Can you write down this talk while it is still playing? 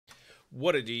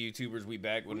What a do, YouTubers? We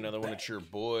back with another one of your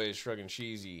boys, Shrugging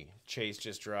Cheesy. Chase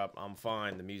just dropped I'm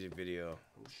Fine, the music video.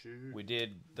 Oh, shoot. We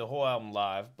did the whole album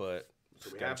live, but So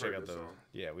we gotta have check heard out this the. song.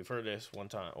 Yeah, we've heard this one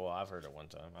time. Well, I've heard it one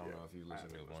time. I don't know if you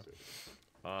listened to it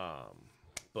more.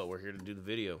 But we're here to do the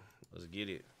video. Let's get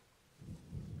it.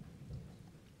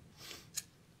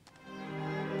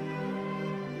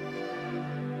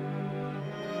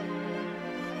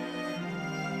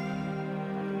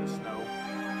 Snow.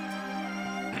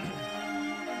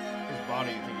 His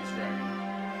body, you think he's dragging?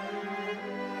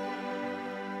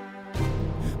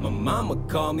 My mama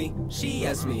called me, she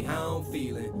asked me how I'm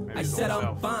feeling. I said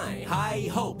I'm fine, high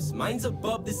hopes, mine's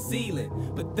above the ceiling.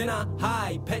 But then I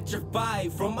hide,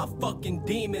 petrified from my fucking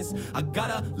demons. I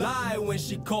gotta lie when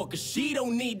she called, cause she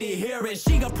don't need to hear it.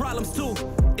 She got problems too,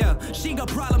 yeah, she got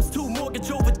problems too.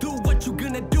 Mortgage overdue, what you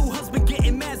gonna do? Husband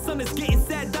getting mad, son is getting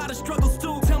sad, daughter struggles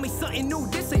too. Tell me something new,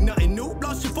 this ain't nothing new.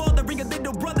 Lost your father, ring a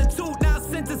little brother too. Now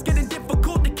since it's getting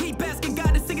difficult to keep asking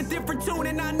God to sing a different tune.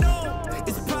 And I know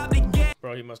it's probably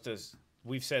Bro, he must have.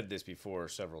 We've said this before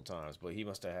several times, but he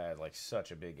must have had like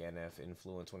such a big NF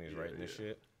influence when he was writing this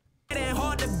shit. It ain't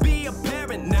hard to be a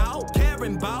parent now,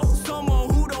 caring about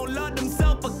someone who don't love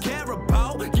themselves or care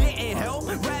about getting help,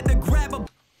 rather grab a.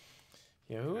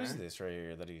 Yeah, who is this right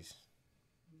here that he's?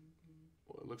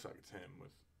 Well, it looks like it's him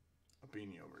with a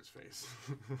beanie over his face.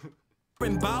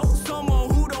 About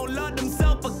someone who don't love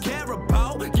themselves or care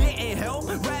about getting help,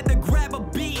 rather grab a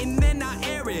beat and then I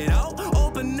air it out.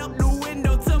 Open up the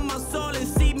window to my soul and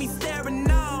see me staring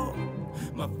out.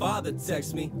 My father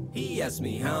texts me, he asked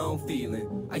me how I'm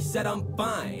feeling. I said I'm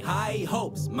fine, high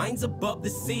hopes, mine's above the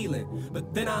ceiling.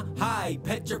 But then I hide,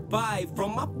 petrified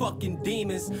from my fucking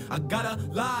demons. I gotta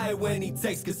lie when he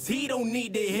texts, cause he don't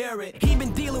need to hear it. He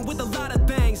been dealing with a lot of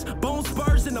things, bone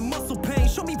spurs and a muscle pain.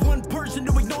 Show me one person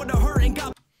who ignored the hurt and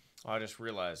got. I just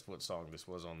realized what song this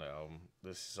was on the album.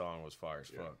 This song was fire as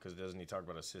fuck. Because doesn't he talk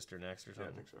about his sister next or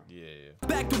something? I think so. Yeah.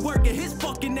 Back to work at his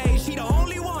fucking age. He the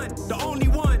only one, the only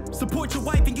one. Support your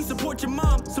wife and you support your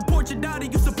mom. Support your daughter,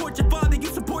 you support your father. You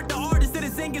support the artist that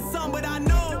is singing song. But I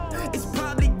know it's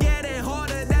probably getting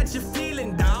harder that you're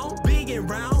feeling down. Being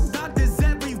round doctors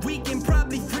every weekend,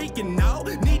 probably freaking out.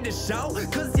 Need to show,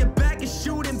 cause your back is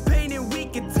shooting pain and we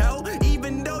can tell.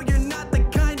 Even though you're not the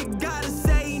kind of guy to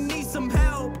say you need some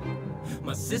help.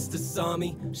 My sister saw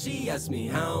me, she asked me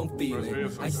how I'm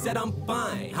feeling. I said I'm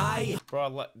fine, hi.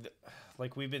 Bro,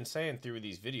 like we've been saying through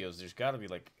these videos, there's got to be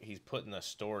like he's putting a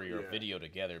story or a video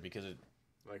together because it.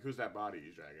 Like, who's that body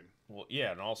he's dragging? Well,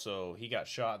 yeah, and also he got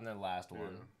shot in that last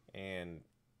one, and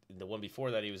the one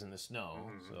before that he was in the snow.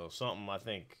 So something I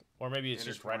think, or maybe it's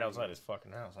just right outside his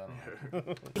fucking house. I don't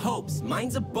know. Hopes,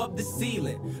 mine's above the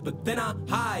ceiling, but then I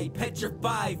hide,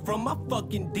 petrified from my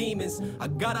fucking demons. I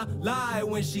gotta lie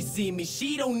when she see me,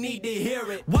 she don't need to hear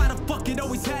it. Why the fuck it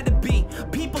always had to be?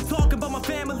 People talking about my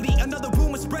family, another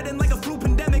rumor spreading like a flu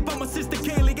pandemic by my sister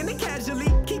Kaylee, and they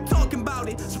casually keep talking about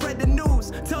it. Spread the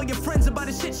news, tell your friends about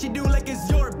the shit she do like it's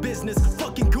your business.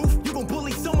 Fucking goof, you gon'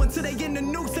 bully someone till they in the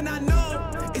noose, and I know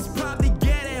it's probably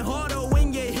getting harder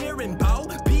when you're hearing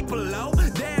about people out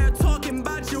there talking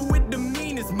about you with the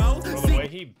meanest mouth. Well, the way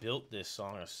he built this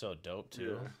song is so dope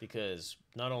too, because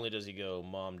not only does he go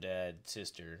mom, dad,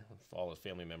 sister, all his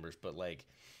family members, but like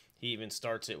he even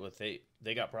starts it with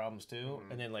they got problems too,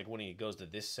 and then like when he goes to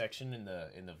this section in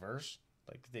the verse,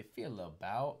 like they feel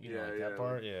about like that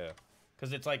part,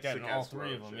 because it's like that in all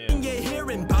three of them. Yeah. You're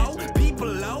hearing about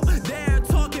people out there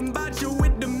talking about you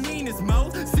with the meanest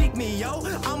mouth. Seek me out,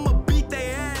 I'ma beat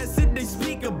their ass if they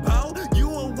speak about you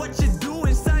or what you do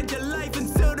inside your life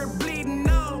until they're bleeding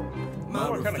out. My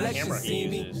reflection see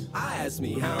me, I asked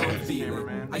me how I'm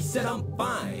feeling. I said I'm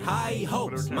fine, high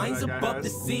hopes, mine's above the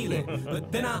ceiling.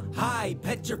 But then I hide,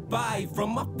 petrified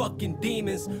from my fucking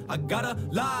demons. I gotta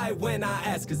lie when I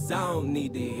ask, cause I don't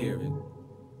need to hear it.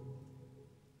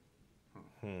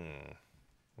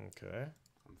 Okay.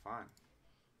 I'm fine.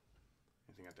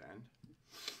 Anything at the end?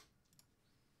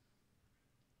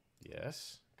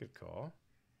 Yes. Good call.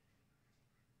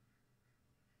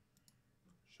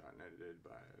 Shot and edited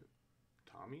by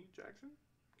Tommy Jackson?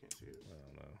 Can't see it. I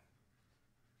don't know.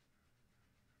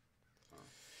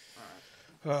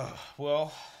 Oh. Alright.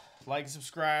 Well, like and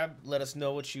subscribe. Let us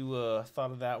know what you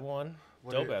thought of that one.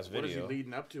 Dope ass video. What is he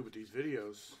leading up to with these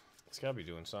videos? It's gotta be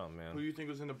doing something, man. Who do you think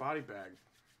was in the body bag?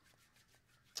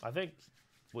 I think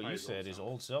what you said, his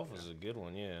old self was a good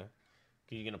one, yeah.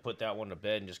 You're gonna put that one to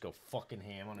bed and just go fucking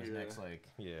ham on his next, like,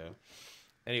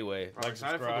 Anyway, like, excited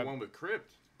subscribe. for the one with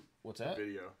Crypt. What's that? The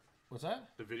video. What's that?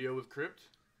 The video with Crypt.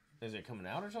 Is it coming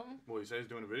out or something? Well, he said he's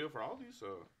doing a video for all these,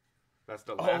 so that's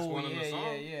the last one in the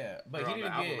song. Yeah. But Or he on the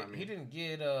didn't album, get. I mean. He didn't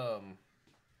get.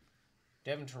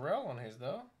 Devin Terrell on his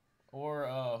though, or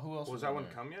who else? Was that on one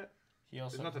there? come yet? He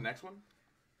also. Isn't that the next one?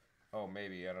 Oh,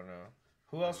 maybe I don't know.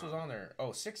 Who else was on there?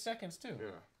 Oh, 6 seconds too.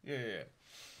 Yeah. Yeah.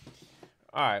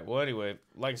 All right. Well, anyway,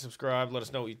 like and subscribe. Let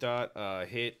us know what you thought.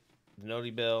 Hit the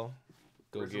noti bell.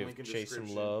 Go Where's the give link in Chase some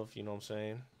description? love. You know what I'm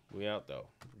saying? We out though.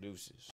 Deuces.